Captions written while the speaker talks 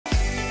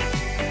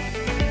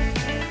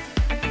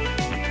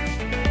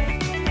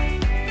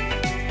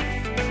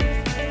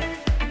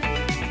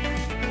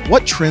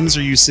What trends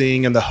are you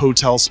seeing in the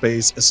hotel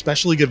space,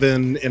 especially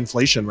given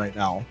inflation right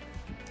now?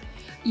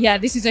 Yeah,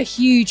 this is a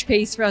huge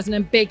piece for us and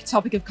a big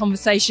topic of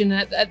conversation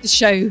at the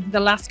show the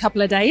last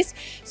couple of days.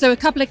 So a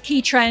couple of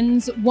key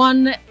trends.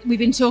 One, we've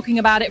been talking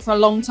about it for a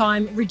long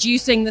time,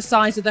 reducing the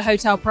size of the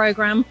hotel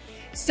program.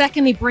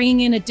 Secondly, bringing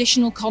in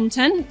additional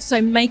content.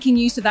 So making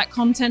use of that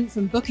content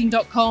from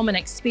booking.com and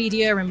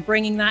Expedia and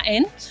bringing that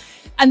in.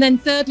 And then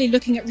thirdly,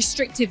 looking at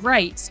restrictive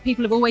rates.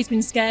 People have always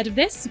been scared of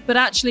this, but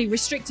actually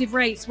restrictive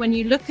rates, when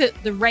you look at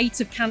the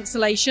rate of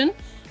cancellation,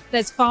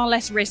 there's far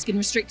less risk in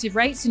restrictive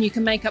rates and you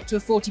can make up to a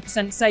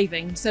 40%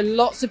 saving. So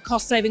lots of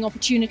cost saving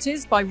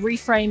opportunities by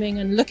reframing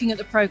and looking at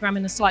the program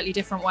in a slightly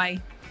different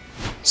way.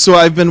 So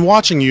I've been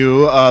watching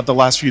you the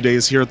last few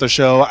days here at the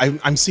show.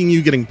 I'm seeing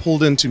you getting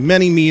pulled into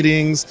many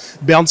meetings,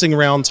 bouncing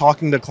around,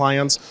 talking to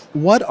clients.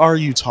 What are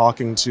you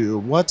talking to?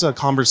 What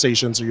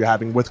conversations are you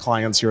having with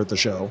clients here at the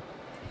show?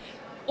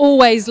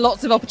 Always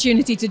lots of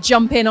opportunity to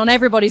jump in on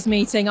everybody's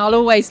meeting. I'll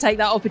always take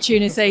that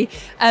opportunity.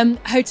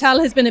 Hotel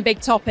has been a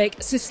big topic.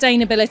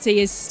 Sustainability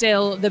is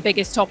still the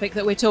biggest topic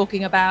that we're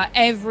talking about.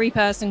 Every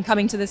person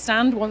coming to the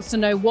stand wants to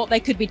know what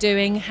they could be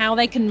doing, how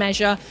they can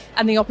measure,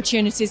 and the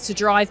opportunities to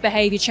drive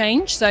behavior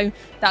change. So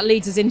that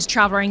leads us into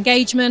traveler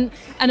engagement.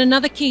 And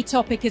another key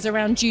topic is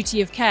around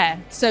duty of care.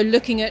 So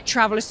looking at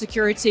traveler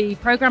security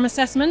program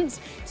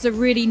assessments. It's a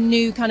really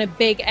new kind of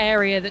big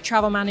area that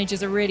travel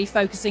managers are really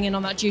focusing in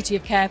on, that duty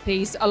of care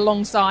piece,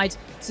 alongside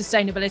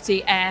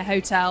sustainability, air,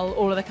 hotel,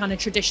 all of the kind of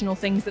traditional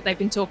things that they've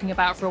been talking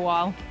about for a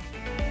while.